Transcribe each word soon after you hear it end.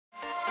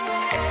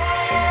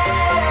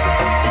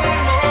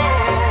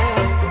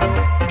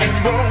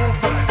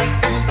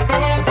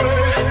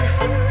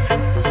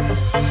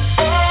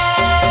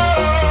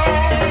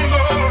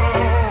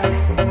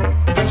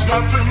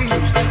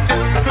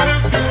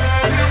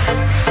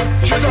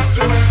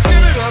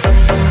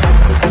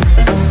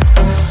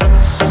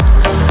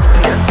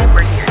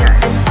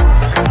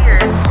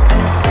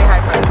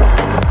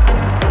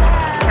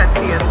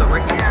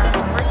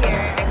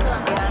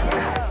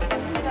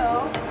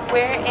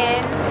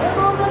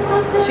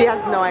She has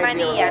no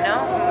idea. Manilla, no?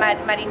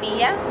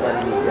 Marinilla?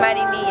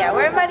 Marinilla.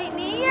 We're in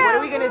Marinilla. What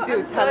are we gonna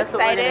do? Tell us what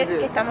we're gonna do.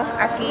 Que estamos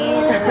aquí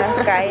en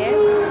las calles.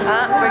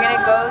 We're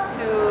gonna go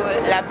to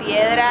La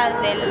Piedra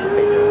del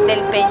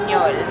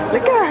Peñol.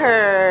 Look at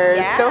her,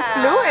 yeah. So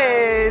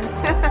fluid.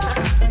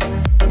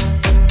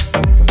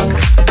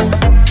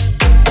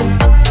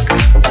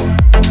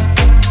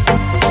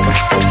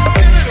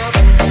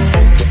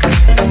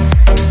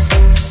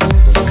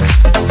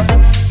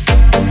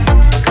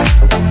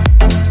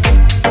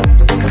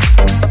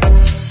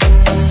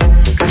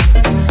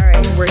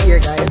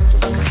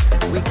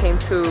 We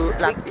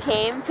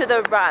came to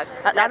the rock.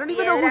 I don't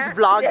even know whose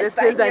vlog this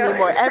is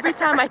anymore. Every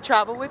time I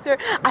travel with her,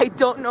 I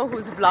don't know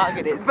whose vlog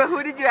it is. But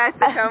who did you ask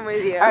to come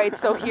with you? Alright,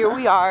 so here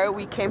we are.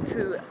 We came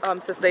to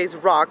Ceslay's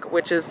rock,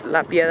 which is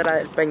La Piedra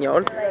del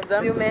Peñol.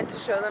 Zoom in to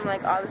show them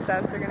like all the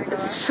steps we're gonna go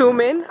on.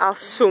 Zoom in. I'll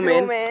zoom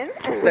in.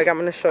 Look, I'm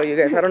gonna show you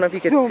guys. I don't know if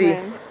you can see.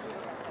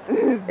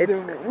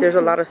 There's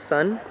a lot of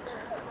sun.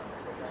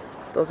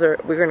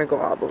 We're gonna go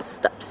all those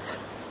steps.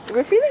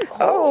 We're feeling cold.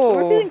 Oh,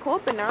 we're feeling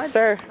cold, but now it's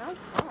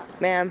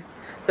ma'am,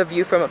 the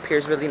view from up here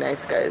is really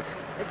nice, guys.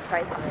 It's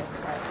priceless.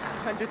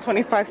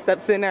 125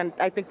 steps in and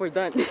I think we're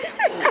done.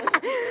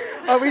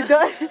 Are we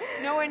done?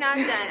 No, we're not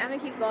done. I'm gonna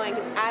keep going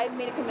because I've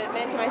made a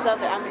commitment to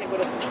myself that I'm gonna go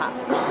to the top.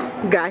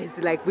 Guys,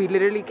 like we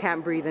literally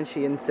can't breathe and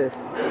she insists.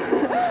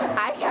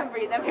 I can't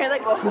breathe. I'm here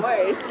like a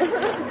horse.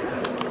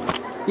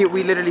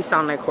 We literally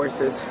sound like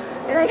horses.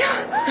 You're like,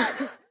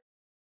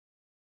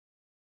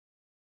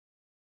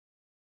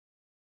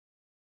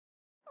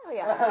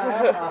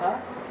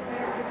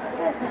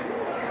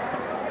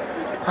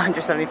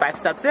 175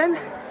 steps in.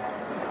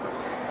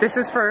 This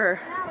is for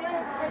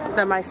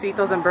the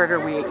maicitos and burger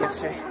we ate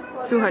yesterday.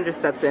 200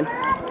 steps in.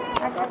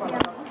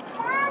 200.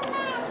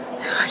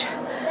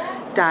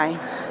 Dying.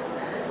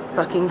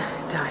 Fucking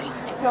dying.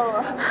 so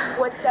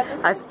what step is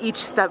As each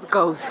step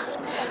goes,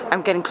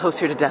 I'm getting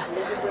closer to death.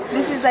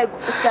 this? Is like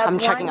step I'm one.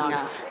 checking out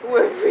now.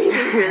 We're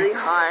breathing really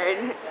hard.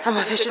 I'm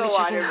officially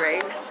checking out.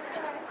 Break.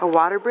 A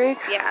water break?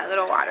 Yeah, a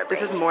little water break.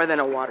 This is more than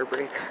a water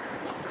break.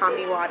 Call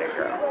me water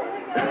girl.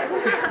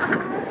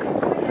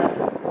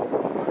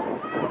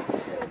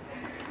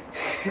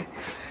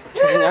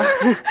 Checking out.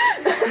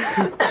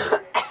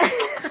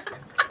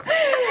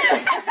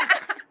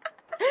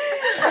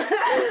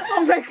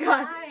 Oh my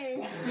god.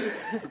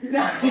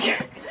 No.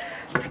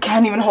 I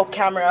can't even hold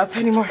camera up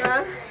anymore.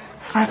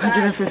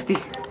 550.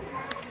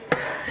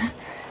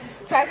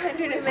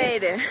 500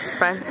 made it.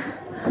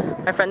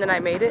 My friend and I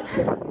made it.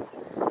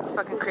 It's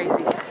fucking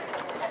crazy.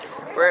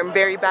 We're in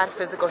very bad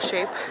physical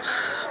shape.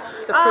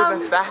 It's a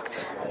proven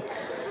fact.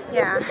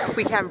 Yeah.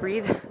 We can't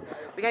breathe.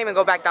 We can't even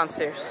go back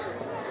downstairs.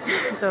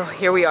 So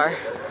here we are.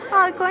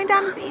 Well, going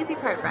down is the easy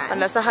part, friend.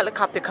 Unless a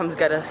helicopter comes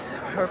get us,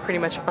 we're pretty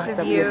much fucked up.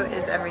 The view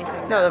is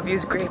everything. No, the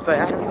view's great, but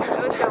I don't even have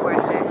It was to. so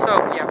worth it. So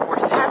yeah,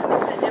 worth it. I haven't been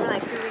to the gym in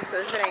like 2 weeks, so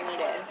this is what I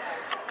needed.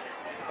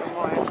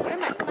 More. What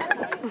am I?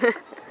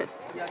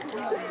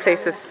 This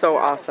place is so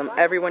awesome.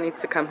 Everyone needs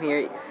to come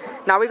here.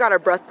 Now we got our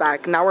breath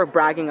back. Now we're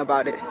bragging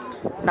about it.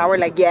 Now we're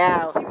like,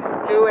 yeah,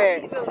 do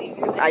it.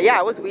 Yeah,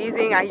 I was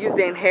wheezing. I used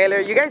the inhaler.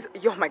 You guys,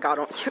 oh my god,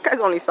 you guys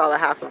only saw the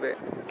half of it.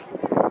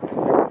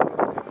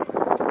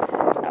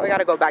 Now we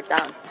gotta go back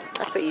down.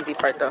 That's the easy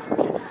part though.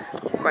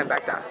 Going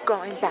back down.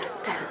 Going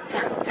back down,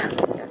 down, down.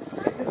 Yes.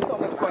 So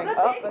going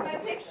up.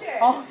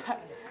 Oh,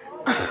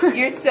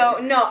 You're so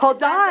no.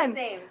 hold on.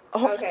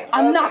 Oh, Okay.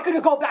 I'm not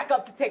gonna go back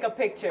up to take a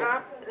picture.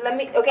 Let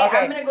me. Okay,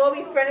 I'm gonna go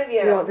in front of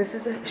you. Yo, this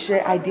is the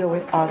shit I deal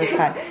with all the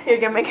time. You're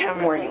gonna make a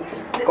warning.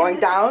 Going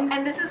down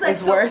And this is like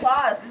is worse This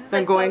is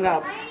than like going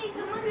up.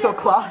 So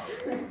class.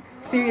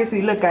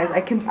 Seriously, look guys,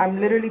 I'm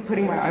literally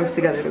putting my arms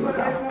together to go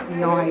down.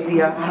 No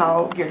idea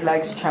how your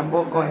legs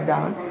tremble going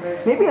down.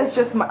 Maybe it's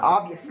just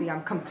obviously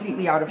I'm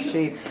completely out of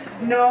shape.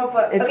 No,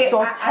 but it's okay,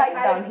 so tight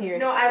down here.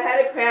 No, I've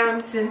had a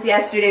cramp since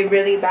yesterday,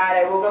 really bad.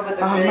 I woke up with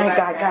a really bad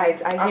god, cramp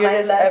guys, I on hear my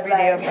this left every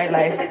day leg. of my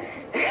life.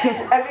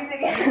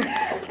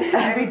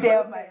 Every day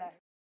of my life.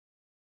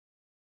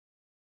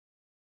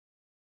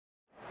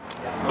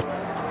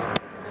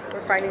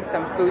 We're finding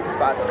some food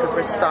spots because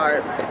we're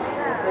starved.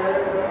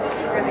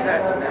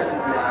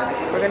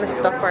 We're gonna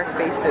stuff our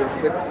faces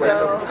with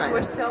whatever we find.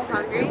 We're so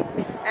hungry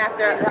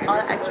after all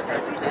the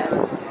exercise we did.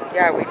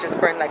 Yeah, we just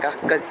burned like a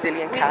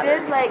gazillion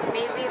calories. We did like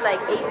maybe like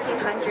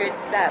 1,800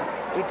 steps.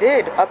 We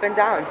did, up and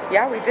down.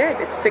 Yeah, we did.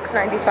 It's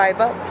 695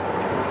 up.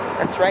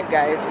 That's right,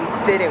 guys. We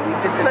did it. We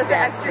did the Plus the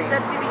damn extra thing.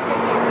 steps you be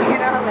taking, you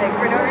know, like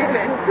for no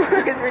reason.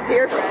 Because we're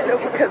dear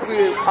friends. Because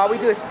all we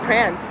do is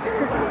prance.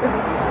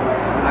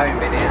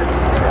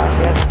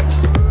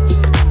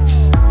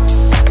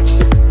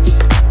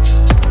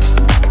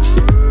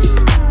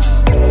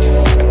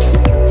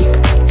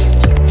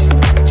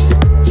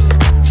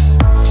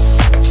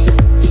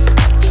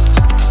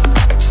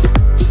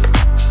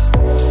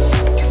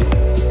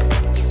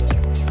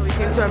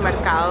 To our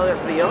Mercado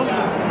del Rio,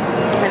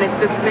 and it's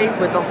this place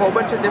with a whole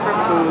bunch of different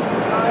foods.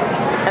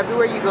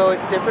 Everywhere you go,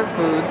 it's different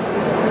foods.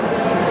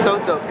 It's so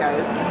dope,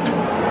 guys.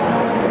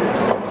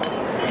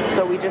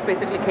 So we just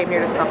basically came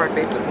here to stuff our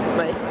faces.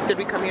 But did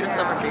we come here to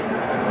stuff our faces?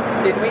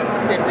 Did we?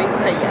 Did we?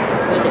 Say yes.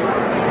 We did.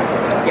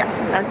 Yeah,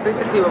 that's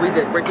basically what we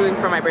did. We're doing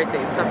for my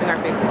birthday, stuffing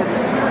our faces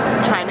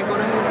and trying to go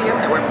to a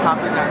museum that we're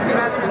probably not going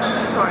to.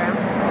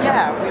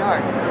 Yeah, we are.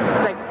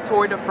 It's like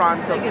Tour de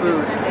France of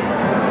food.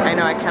 I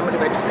know, I can't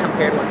believe I just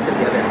compared one to the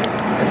other.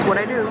 That's what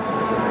I do.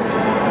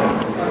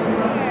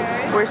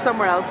 We're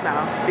somewhere else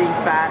now, being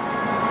fat.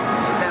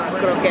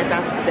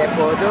 Croquetas de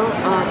pollo.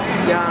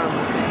 Yum.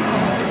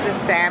 This is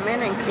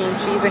salmon and cream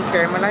cheese and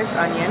caramelized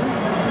onion.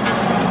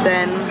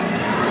 Then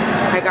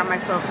I got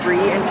myself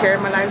brie and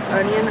caramelized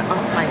onion.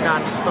 Oh my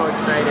god, I'm so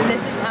excited. This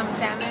is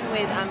salmon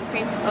with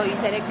cream. Oh, you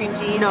said it, cream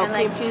cheese. No, and,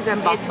 cream cheese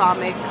and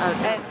balsamic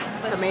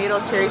tomato,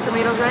 cherry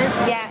tomatoes, right?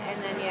 Yeah,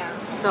 and then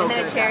so and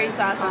then good, a cherry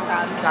sauce on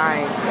top.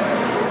 Dying.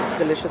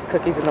 Delicious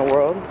cookies in the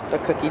world. The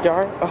cookie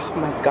jar. Oh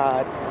my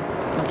god.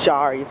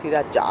 Jar. You see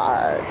that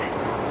jar?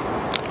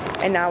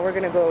 And now we're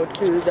gonna go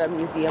to the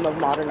Museum of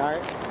Modern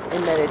Art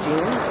in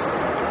Medellin.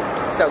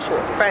 So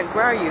cool. Friends,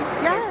 where are you?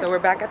 Yes. Okay, so we're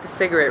back at the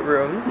cigarette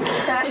room.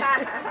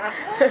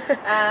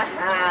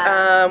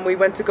 We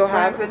went to go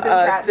have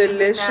a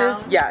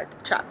delicious,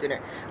 trap dinner.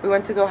 We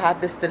went to go have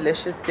this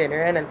delicious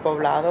dinner in El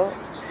Poblado.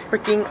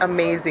 Freaking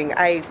amazing.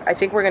 I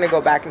think we're gonna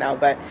go back now,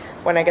 but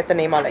when I get the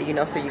name I'll let you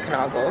know so you can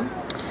all go.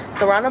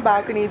 So we're on a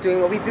balcony doing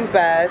what we do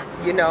best,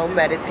 you know,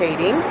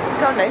 meditating.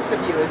 Look how nice the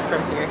view is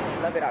from here.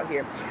 Love it out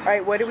here. All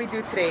right, what did we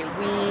do today?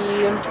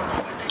 We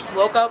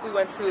woke up, we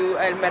went to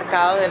El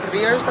Mercado del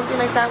Rio or something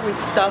like that. We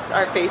stuffed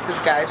our faces,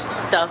 guys.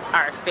 Stuffed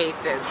our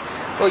faces.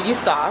 Well, you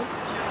saw.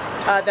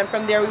 Then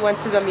from there we went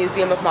to the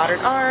Museum of Modern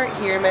Art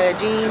here in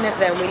Medellin.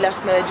 Then we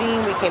left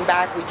Medellin, we came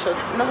back, we chilled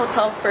in the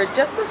hotel for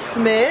just a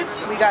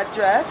smidge. We got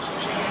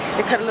dressed.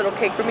 They cut a little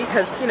cake for me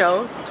because, you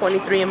know,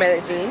 23 in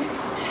Medellin.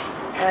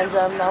 And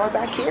now we're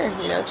back here,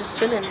 you know, just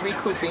chilling,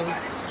 recouping,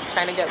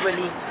 trying to get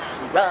really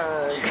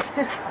drunk.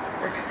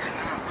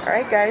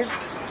 Alright guys,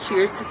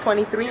 cheers to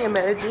 23 in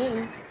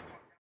Medellin.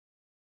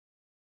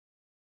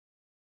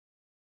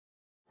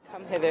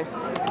 Come hither.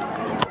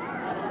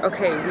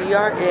 Okay, we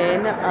are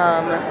in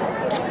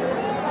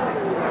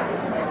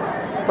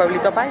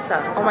Pueblito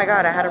Paisa. Oh my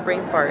god, I had a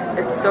brain fart.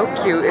 It's so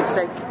cute. It's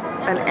like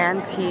an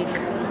antique,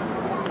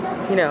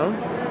 you know,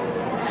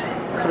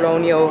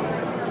 colonial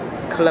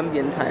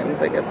Colombian times,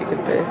 I guess you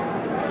could say.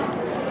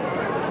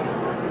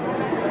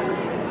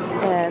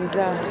 And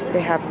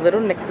they have little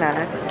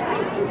knickknacks.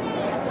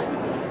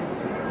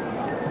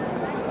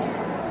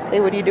 Hey,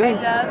 what are you doing?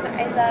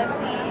 I love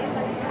these.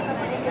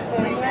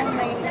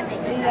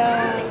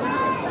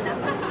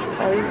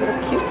 All these little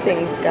cute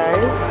things,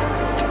 guys.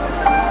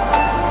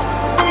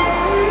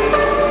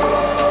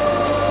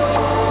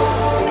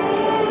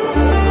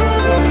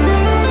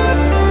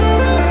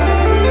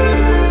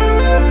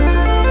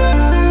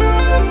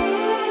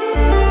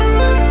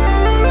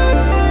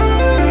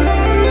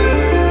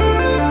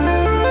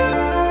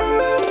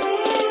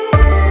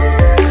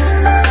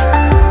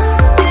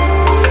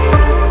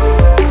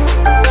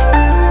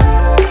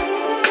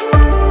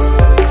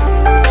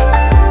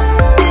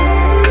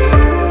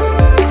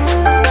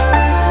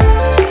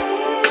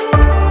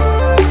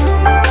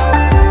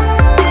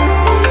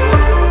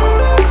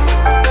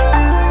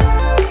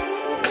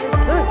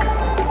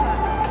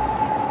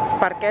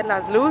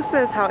 Las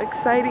luces, how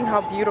exciting,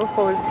 how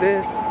beautiful is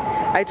this?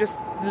 I just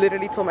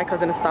literally told my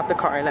cousin to stop the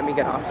car and let me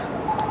get off.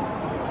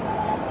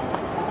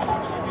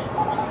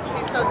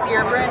 Okay, so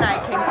Dearbra and I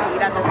came to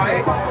eat at this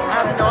place. I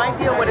have no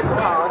idea what it's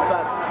called,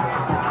 but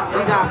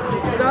we got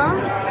pizza,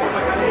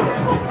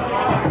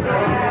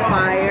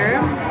 fire,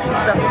 she's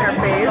stuffing her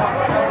face.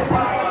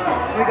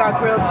 We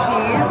got grilled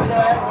cheese,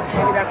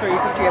 maybe that's where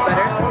you can see it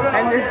better.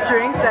 And this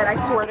drink that I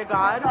swear to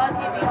God,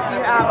 if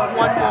you have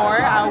one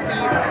more, I'll be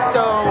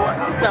so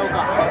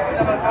gone.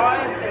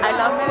 I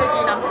love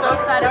Medellin. I'm so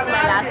sad it's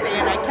my last day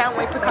and I can't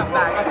wait to come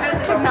back. I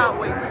cannot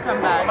wait to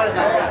come back.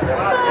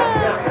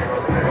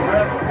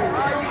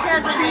 You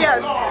can't see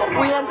us.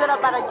 We ended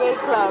up at a gay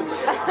club.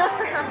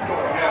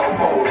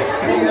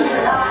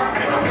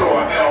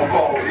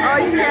 Oh,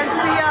 you can't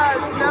see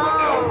us. No.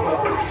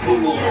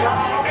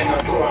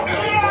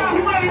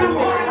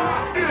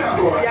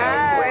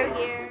 Yes. We're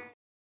here.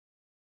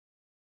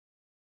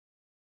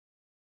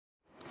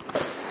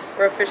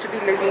 We're officially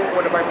leaving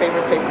one of our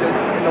favorite places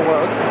in the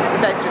world,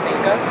 besides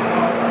Jamaica.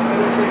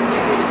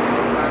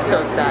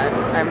 So sad.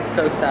 I'm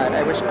so sad.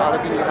 I wish all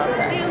of you knew how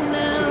sad. She's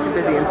too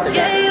busy Instagram.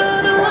 Yeah,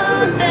 you're the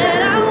one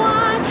that I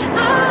want.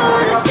 I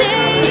wanna see